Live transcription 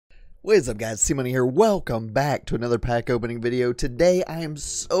What is up, guys? C-Money here. Welcome back to another pack opening video. Today I am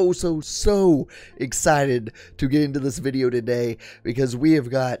so excited to get into this video today because we have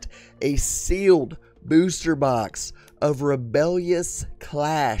got a sealed booster box of Rebellious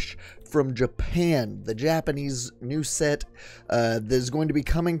Clash from Japan, the Japanese new set that is going to be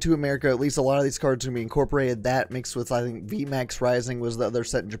coming to America. At least a lot of these cards are going to be incorporated. That mixed with, I think, VMAX Rising was the other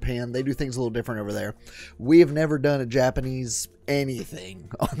set in Japan. They do things a little different over there. We have never done a Japanese anything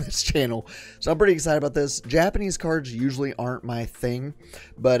on this channel, so I'm pretty excited about this. Japanese cards usually aren't my thing,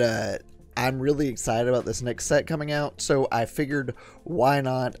 but I'm really excited about this next set coming out, so I figured why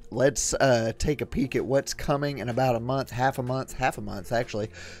not. Let's take a peek at what's coming in about a month, half a month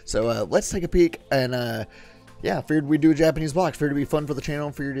actually. So let's take a peek, and yeah, figured we'd do a Japanese box. Figured it'd be fun for the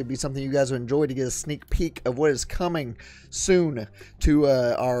channel, figured it'd be something you guys would enjoy, to get a sneak peek of what is coming soon to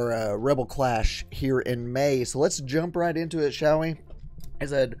our Rebel Clash here in May. So let's jump right into it, shall we?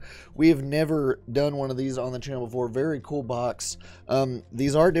 As I said, we have never done one of these on the channel before. Very cool box.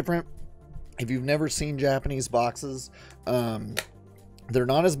 These are different. If you've never seen Japanese boxes, they're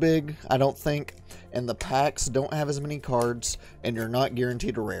not as big, I don't think, and the packs don't have as many cards, and you're not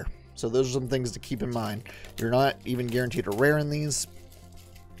guaranteed a rare. So those are some things to keep in mind. You're not even guaranteed a rare in these,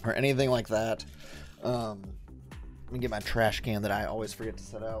 or anything like that. Let me get my trash can that I always forget to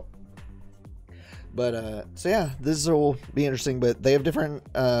set out. But, so yeah, this will be interesting, but they have different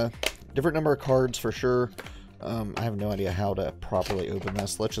number of cards for sure. I have no idea how to properly open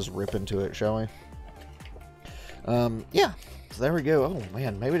this. Let's just rip into it, shall we? Yeah, so there we go. Oh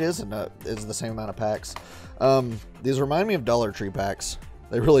man, maybe it is the same amount of packs. These remind me of Dollar Tree packs.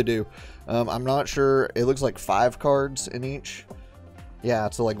 They really do. I'm not sure. It looks like 5 cards in each. Yeah,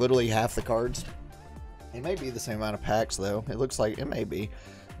 so like literally half the cards. It may be the same amount of packs though. It looks like it may be.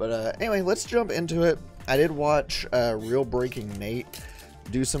 But anyway, let's jump into it. I did watch Real Breaking Nate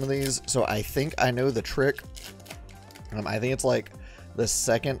do some of these, so I think I know the trick. I think it's like the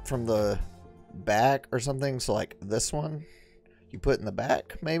second from the back or something. So like this one you put in the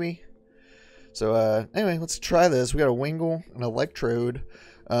back maybe. So anyway, let's try this. We got a Wingull, an Electrode,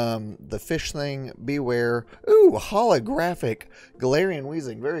 the fish thing, Beware. Ooh, holographic Galarian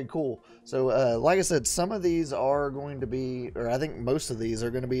Weezing, very cool. So like I said, some of these are going to be, or I think most of these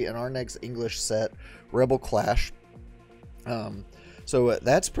are going to be in our next English set, Rebel Clash. So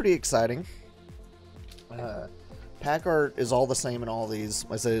that's pretty exciting. Pack art is all the same in all these.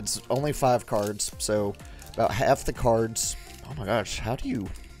 Like I said, it's only 5 cards, so about half the cards. Oh my gosh, how do you...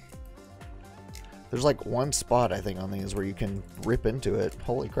 There's like one spot, I think, on these where you can rip into it.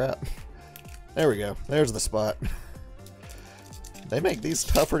 Holy crap. There we go. There's the spot. They make these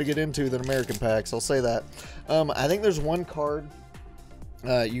tougher to get into than American packs, I'll say that. I think there's one card.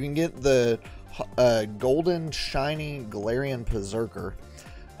 You can get the golden shiny Galarian Berserker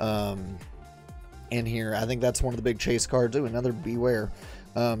in here. I think that's one of the big chase cards. Ooh, another Beware.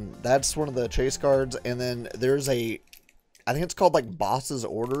 That's one of the chase cards. And then there's I think it's called like Boss's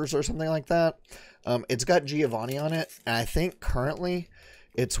Orders or something like that. It's got Giovanni on it, and I think currently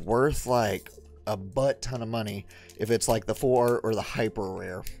it's worth like a butt ton of money if it's like the full art or the hyper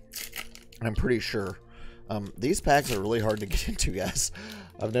rare. I'm pretty sure. These packs are really hard to get into, guys.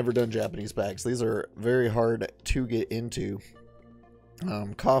 I've never done Japanese packs. These are very hard to get into.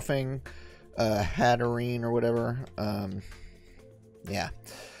 Coughing, Hatterene or whatever. Yeah.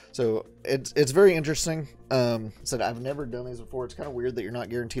 So it's very interesting. Said I've never done these before. It's kind of weird that you're not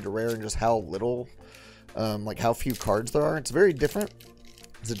guaranteed a rare and just how little, like how few cards there are. It's very different.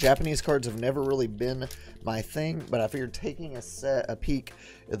 The Japanese cards have never really been my thing, but I figured taking a peek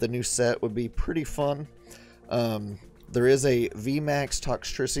at the new set would be pretty fun. There is a VMAX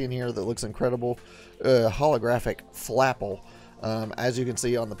Toxtricity in here that looks incredible. Holographic Flapple. As you can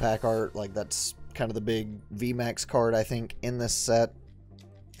see on the pack art, like that's kind of the big VMAX card, I think, in this set.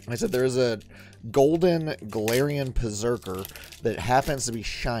 Like I said, there is a golden Galarian Berserker that happens to be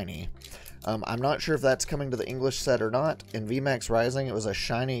shiny. I'm not sure if that's coming to the English set or not. In VMAX Rising, it was a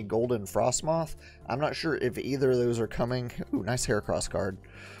shiny golden Frostmoth. I'm not sure if either of those are coming. Ooh, nice Heracross card.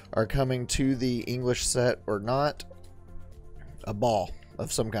 Are coming to the English set or not. A ball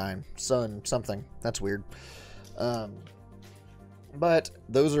of some kind. Sun, something. That's weird. But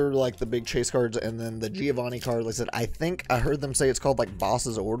those are like the big chase cards, and then the Giovanni card, like I said, I think I heard them say it's called like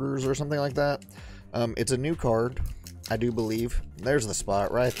Boss's Orders or something like that. It's a new card, I do believe. There's the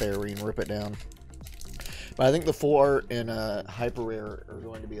spot right there where you can rip it down. But I think the full art and hyper rare are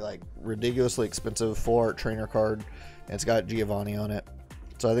going to be like ridiculously expensive. Full art trainer card, and it's got Giovanni on it.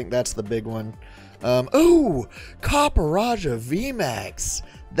 So I think that's the big one. Ooh, Copperaja VMAX.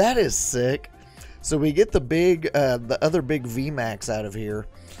 That is sick. So we get the big, the other big VMAX out of here.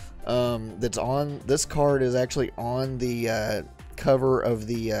 that's on this card is actually on the cover of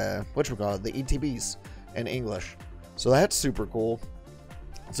the whatchamacallit, the ETBs in English. So that's super cool.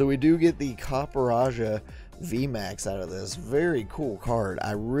 So we do get the Copperaja VMAX out of this. Very cool card.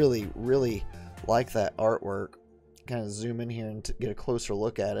 I really, really like that artwork. Kind of zoom in here and get a closer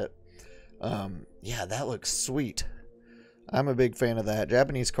look at it. Yeah, that looks sweet. I'm a big fan of that.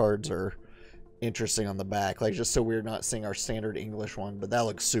 Japanese cards are interesting on the back. Like, just so we're not seeing our standard English one, but that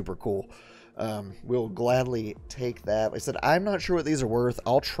looks super cool. We'll gladly take that. Like I said, I'm not sure what these are worth.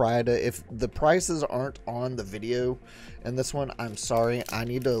 I'll try to, if the prices aren't on the video in this one, I'm sorry. I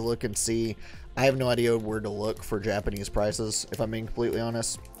need to look and see. I have no idea where to look for Japanese prices, if I'm being completely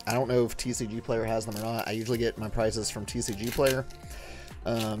honest. I don't know if TCG Player has them or not. I usually get my prices from TCG Player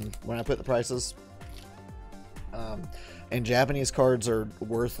when I put the prices. And Japanese cards are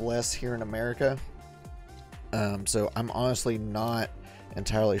worth less here in America. So I'm honestly not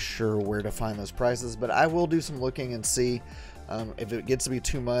entirely sure where to find those prices, but I will do some looking and see. If it gets to be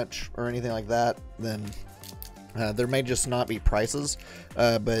too much or anything like that, then there may just not be prices.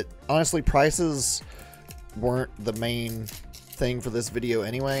 But honestly, prices weren't the main thing for this video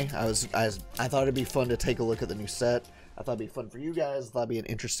anyway. I thought it'd be fun to take a look at the new set. I thought it'd be fun for you guys. I thought it'd be an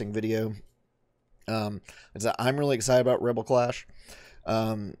interesting video. I'm really excited about Rebel Clash.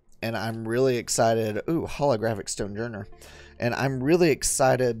 And I'm really excited. Ooh, holographic Stone Journer. And I'm really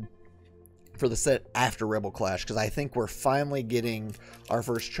excited for the set after Rebel Clash, because I think we're finally getting our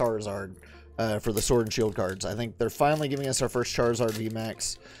first Charizard for the Sword and Shield cards. I think they're finally giving us our first Charizard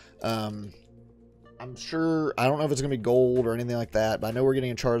VMAX. I'm sure, I don't know if it's going to be gold or anything like that, but I know we're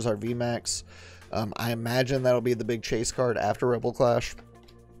getting a Charizard VMAX. I imagine that'll be the big chase card after Rebel Clash.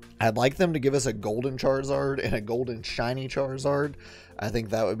 I'd like them to give us a golden Charizard and a golden shiny Charizard. I think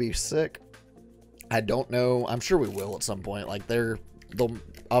that would be sick. I don't know. I'm sure we will at some point. Like, they'll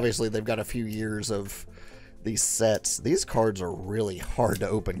obviously they've got a few years of these sets. These cards are really hard to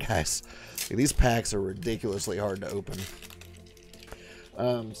open, guys. Like, these packs are ridiculously hard to open.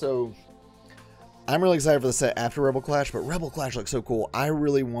 So I'm really excited for the set after Rebel Clash, but Rebel Clash looks so cool. I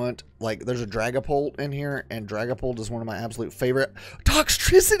really want, like, there's a Dragapult in here, and Dragapult is one of my absolute favorite.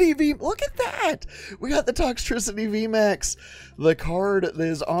 Toxtricity V, look at that! We got the Toxtricity VMAX, the card that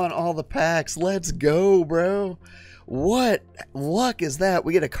is on all the packs. Let's go, bro. What luck is that?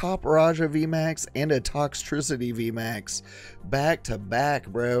 We get a Copperaja VMAX and a Toxtricity VMAX back to back,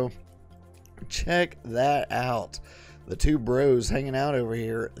 bro. Check that out. The two bros hanging out over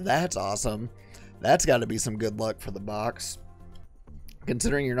here. That's awesome. That's got to be some good luck for the box.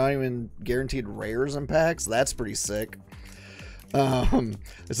 Considering you're not even guaranteed rares in packs, that's pretty sick. So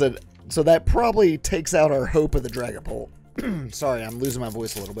that probably takes out our hope of the Dragapult. Sorry, I'm losing my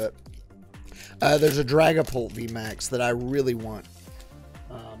voice a little bit. There's a Dragapult VMAX that I really want.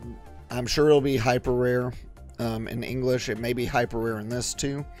 I'm sure it'll be hyper rare in English. It may be hyper rare in this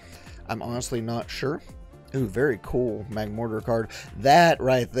too. I'm honestly not sure. Ooh, very cool Magmortar card. That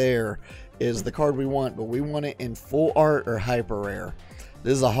right there is the card we want, but we want it in full art or hyper rare.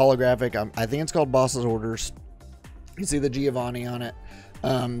 This is a holographic. I think it's called Boss's Orders. You can see the Giovanni on it.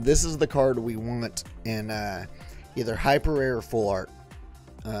 This is the card we want in either hyper rare or full art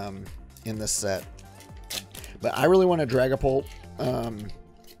in this set. But I really want a Dragapult. I'm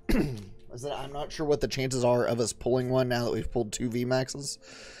not sure what the chances are of us pulling one now that we've pulled two VMAXs.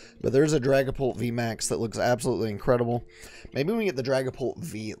 But there's a Dragapult VMAX that looks absolutely incredible. Maybe we can get the Dragapult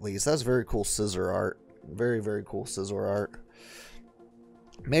V at least. That's very cool scissor art. Very, very cool scissor art.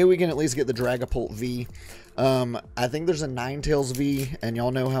 Maybe we can at least get the Dragapult V. I think there's a Ninetales V, and y'all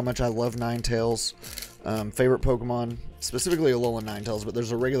know how much I love Ninetales. Favorite Pokemon, specifically Alolan Ninetales, but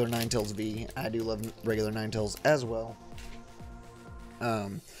there's a regular Ninetales V. I do love regular Ninetales as well.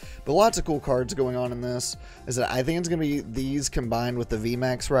 But lots of cool cards going on in this. I think it's going to be these combined with the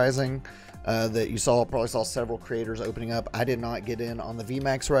VMAX Rising that you probably saw several creators opening up. I did not get in on the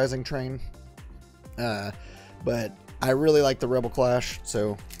VMAX Rising train, but I really like the Rebel Clash.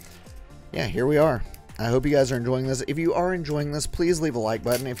 So yeah, here we are. I hope you guys are enjoying this. If you are enjoying this, please leave a like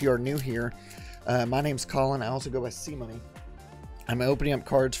button. If you are new here, my name's Colin. I also go by C-Money. I'm opening up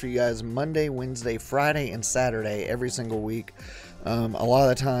cards for you guys Monday, Wednesday, Friday, and Saturday every single week. A lot of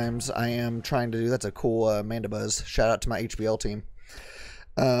the times I am trying to do, that's a cool Mandibuzz. Shout out to my HBL team.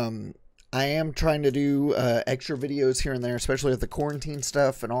 I am trying to do extra videos here and there, especially with the quarantine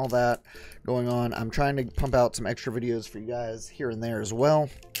stuff and all that going on. I'm trying to pump out some extra videos for you guys here and there as well,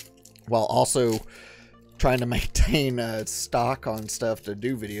 while also trying to maintain stock on stuff to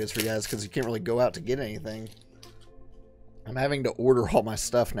do videos for you guys, because you can't really go out to get anything. I'm having to order all my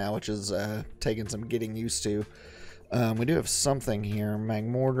stuff now, which is taking some getting used to. We do have something here.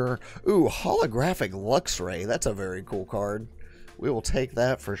 Magmortar. Ooh, holographic Luxray. That's a very cool card. We will take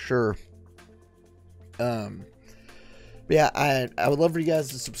that for sure. But yeah, I would love for you guys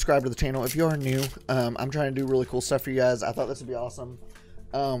to subscribe to the channel if you are new. I'm trying to do really cool stuff for you guys. I thought this would be awesome.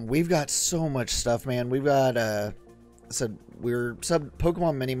 We've got so much stuff, man. We've got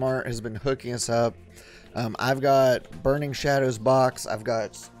Pokemon Mini Mart has been hooking us up. I've got Burning Shadows box. I've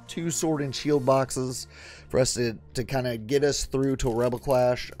got 2 Sword and Shield boxes for us to kind of get us through to Rebel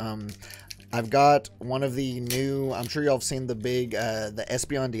Clash. I've got one of the new, I'm sure y'all have seen the big, the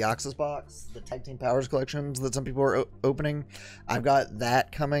Espeon Deoxys box, the Tag Team Powers collections that some people are opening. I've got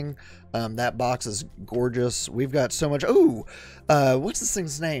that coming. That box is gorgeous. We've got so much. Ooh, what's this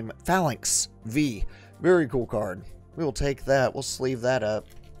thing's name? Phalanx V. Very cool card. We will take that. We'll sleeve that up.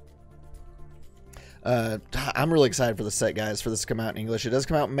 I'm really excited for the set, guys, for this to come out in English. It does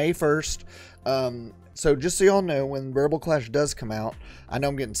come out May 1st. So just so y'all know, when Rebel Clash does come out, I know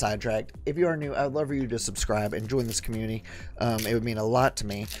I'm getting sidetracked. If you are new, I'd love for you to subscribe and join this community. It would mean a lot to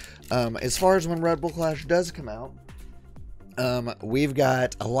me. As far as when Rebel Clash does come out, we've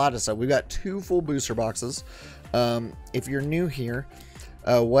got a lot of stuff. We've got 2 full booster boxes. If you're new here,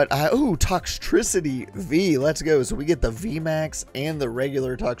 Toxtricity V. Let's go. So we get the VMAX and the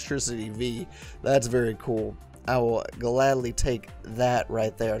regular Toxtricity V. That's very cool. I will gladly take that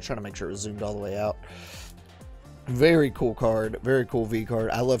right there. I'm trying to make sure it was zoomed all the way out. Very cool card. Very cool V card.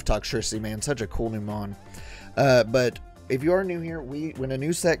 I love Toxtricity, man. Such a cool new mon. But if you are new here, when a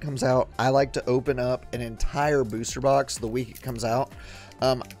new set comes out, I like to open up an entire booster box the week it comes out.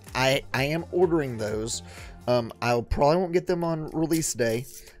 I am ordering those. I probably won't get them on release day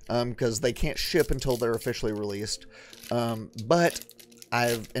because they can't ship until they're officially released. But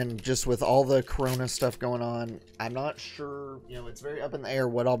and just with all the Corona stuff going on, I'm not sure, you know, it's very up in the air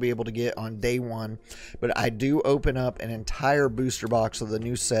what I'll be able to get on day 1. But I do open up an entire booster box of the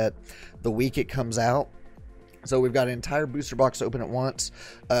new set the week it comes out. So we've got an entire booster box open at once,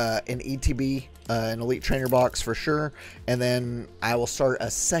 an ETB, an Elite Trainer box for sure, and then I will start a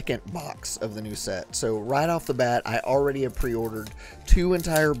second box of the new set. So right off the bat, I already have pre-ordered 2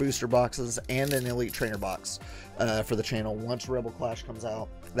 entire booster boxes and an Elite Trainer box for the channel once Rebel Clash comes out.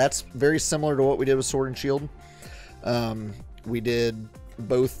 That's very similar to what we did with Sword and Shield. We did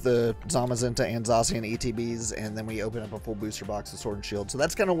both the Zamazenta and Zacian ETBs, and then we open up a full booster box of Sword and Shield. So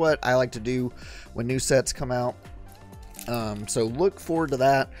that's kind of what I like to do when new sets come out. So look forward to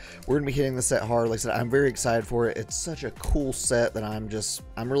that. We're gonna be hitting the set hard. Like I said, I'm very excited for it. It's such a cool set that I'm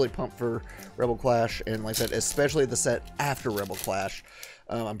really pumped for Rebel Clash, and like I said, especially the set after Rebel Clash,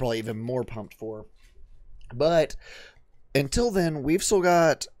 I'm probably even more pumped for. But until then, we've still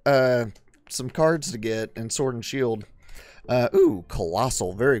got some cards to get in Sword and Shield. Ooh,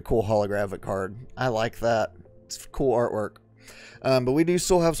 Colossal. Very cool holographic card. I like that. It's cool artwork. But we do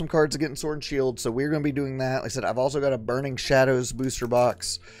still have some cards to get in Sword and Shield, so we're going to be doing that. Like I said, I've also got a Burning Shadows booster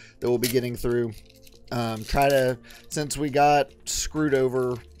box that we'll be getting through. Since we got screwed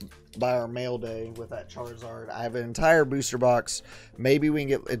over by our mail day with that Charizard, I have an entire booster box. Maybe we can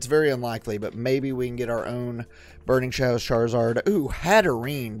get, it's very unlikely, but maybe we can get our own Burning Shadows Charizard. Ooh,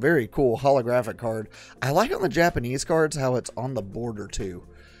 Hatterene, very cool holographic card. I like on the Japanese cards how it's on the border too.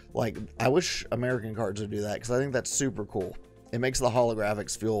 Like, I wish American cards would do that because I think that's super cool. It makes the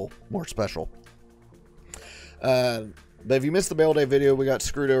holographics feel more special. But if you missed the mail day video, we got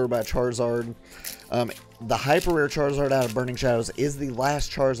screwed over by Charizard. The hyper rare Charizard out of Burning Shadows is the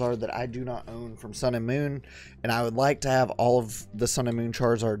last Charizard that I do not own from Sun and Moon, and I would like to have all of the Sun and Moon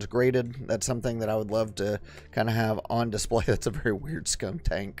Charizards graded. That's something that I would love to kind of have on display. That's a very weird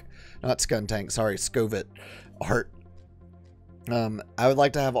Skuntank, not Skuntank, sorry, Scovit art. I would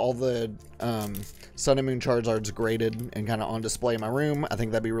like to have all the Sun and Moon Charizards graded and kind of on display in my room. I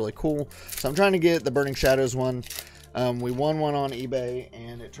think that'd be really cool. So I'm trying to get the Burning Shadows one. We won one on eBay,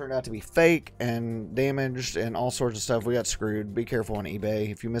 and it turned out to be fake and damaged and all sorts of stuff. We got screwed. Be careful on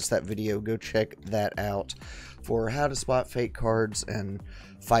eBay. If you missed that video, go check that out for how to spot fake cards and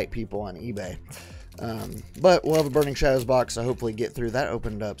fight people on eBay. But we'll have a Burning Shadows box, so hopefully get through. That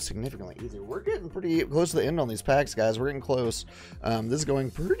opened up significantly easier. We're getting pretty close to the end on these packs, guys. We're getting close. This is going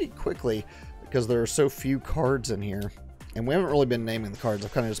pretty quickly because there are so few cards in here. And we haven't really been naming the cards.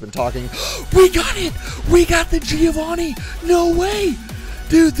 I've kind of just been talking. We got it! We got the Giovanni! No way!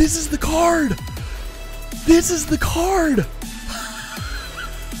 Dude, this is the card! This is the card!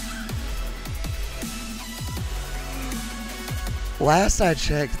 Last I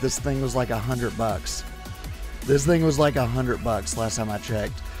checked, this thing was like $100. This thing was like $100 last time I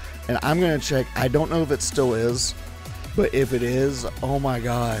checked. And I'm going to check. I don't know if it still is. But if it is, oh my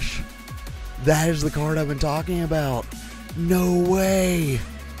gosh. That is the card I've been talking about. No way.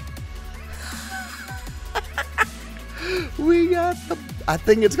 We got the, I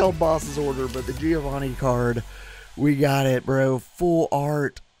think it's called Boss's Order, but the Giovanni card. We got it, bro. Full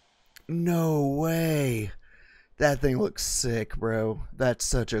art. No way. That thing looks sick, bro. That's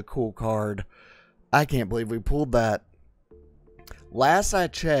such a cool card. I can't believe we pulled that. Last I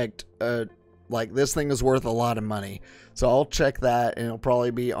checked, like, this thing is worth a lot of money. So I'll check that, and it'll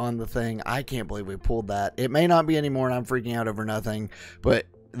probably be on the thing. I can't believe we pulled that. It may not be anymore, and I'm freaking out over nothing. But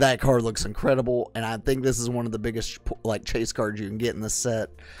that card looks incredible, and I think this is one of the biggest, like, chase cards you can get in this set.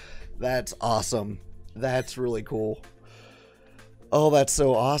 That's awesome. That's really cool. Oh, that's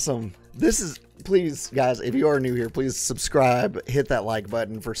so awesome. This is, please, guys, if you are new here, please subscribe, hit that like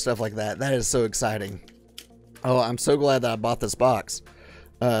button for stuff like that. That is so exciting. Oh, I'm so glad that I bought this box.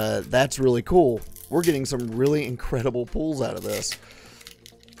 That's really cool. We're getting some really incredible pulls out of this.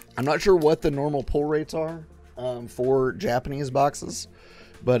 I'm not sure what the normal pull rates are for Japanese boxes,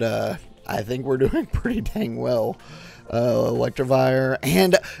 but I think we're doing pretty dang well. Electivire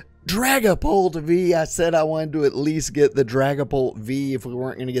and Dragapult V. I said I wanted to at least get the Dragapult V if we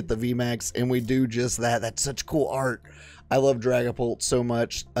weren't going to get the VMAX, and we do just that. That's such cool art. I love Dragapult so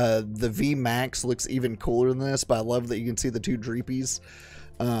much. The VMAX looks even cooler than this, but I love that you can see the two Dreepies.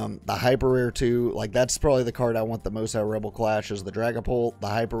 The Hyper Rare too. Like, that's probably the card I want the most out of Rebel Clash is the Dragapult. The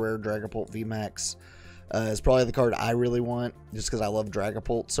Hyper Rare Dragapult VMAX is probably the card I really want, just because I love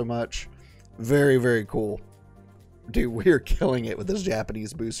Dragapult so much. Very, very cool. Dude, we're killing it with this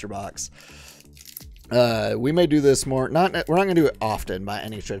Japanese booster box. We may do this more. We're not going to do it often by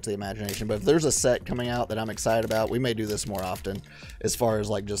any stretch of the imagination, but if there's a set coming out that I'm excited about, we may do this more often as far as,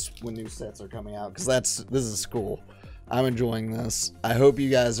 like, just when new sets are coming out, because this is cool. I'm enjoying this. I hope you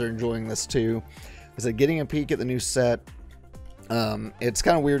guys are enjoying this too. Is it getting a peek at the new set? It's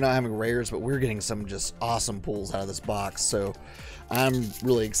kind of weird not having rares, but we're getting some just awesome pulls out of this box, so I'm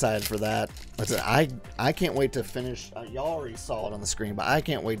really excited for that. I can't wait to finish. Y'all already saw it on the screen, but I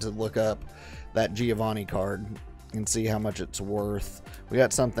can't wait to look up that Giovanni card and see how much it's worth. We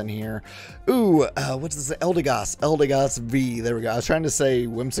got something here. Ooh, what's this? Eldegoss V. There we go. I was trying to say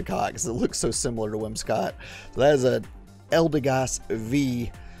Whimsicott because it looks so similar to Whimsicott. So that is a Eldegoss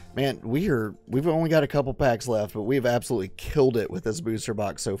V. Man, we've only got a couple packs left, but we've absolutely killed it with this booster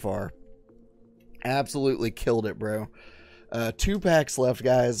box so far. Absolutely killed it, bro. 2 packs left,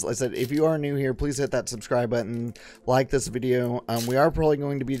 guys. Like I said, if you are new here, please hit that subscribe button, like this video. We are probably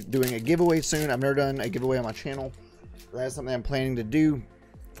going to be doing a giveaway soon. I've never done a giveaway on my channel. That's something I'm planning to do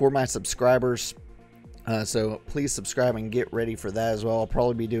for my subscribers. So please subscribe and get ready for that as well. I'll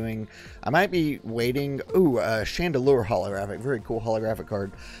probably be doing, I might be waiting. Ooh, Chandelure holographic, very cool holographic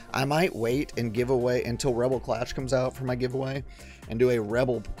card. I might wait and give away until Rebel Clash comes out for my giveaway and do a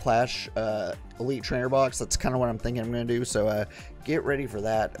Rebel Clash Elite Trainer box. That's kind of what I'm thinking I'm going to do. So get ready for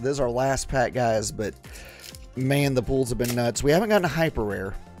that. This is our last pack, guys, but man, the pulls have been nuts. We haven't gotten a Hyper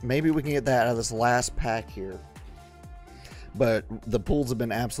Rare. Maybe we can get that out of this last pack here. But the pulls have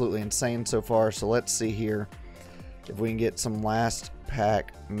been absolutely insane so far. So let's see here if we can get some last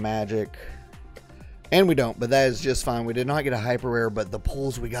pack magic. And we don't, but that is just fine. We did not get a Hyper Rare, but the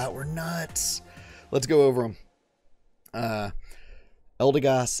pulls we got were nuts. Let's go over them.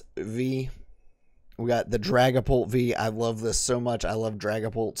 Eldegoss V. We got the Dragapult V. I love this so much. I love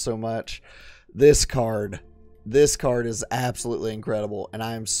Dragapult so much. This card is absolutely incredible, and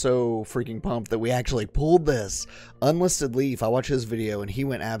I am so freaking pumped that we actually pulled this. Unlisted Leaf, I watched his video, and he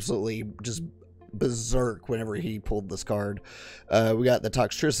went absolutely just berserk whenever he pulled this card. We got the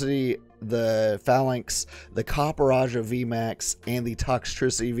Toxtricity, the Phalanx, the Copperaja VMAX, and the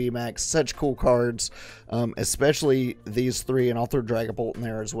Toxtricity VMAX. Such cool cards, especially these 3, and I'll throw Dragapult in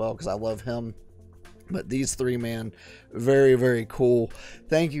there as well because I love him. But these 3, man, very, very cool.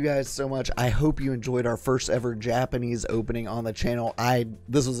 Thank you guys so much. I hope you enjoyed our first ever Japanese opening on the channel.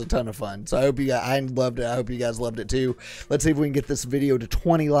 This was a ton of fun. So I hope I loved it. I hope you guys loved it too. Let's see if we can get this video to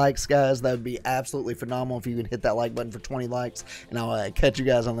 20 likes, guys. That would be absolutely phenomenal if you can hit that like button for 20 likes. And I'll catch you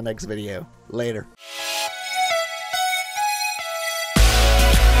guys on the next video. Later.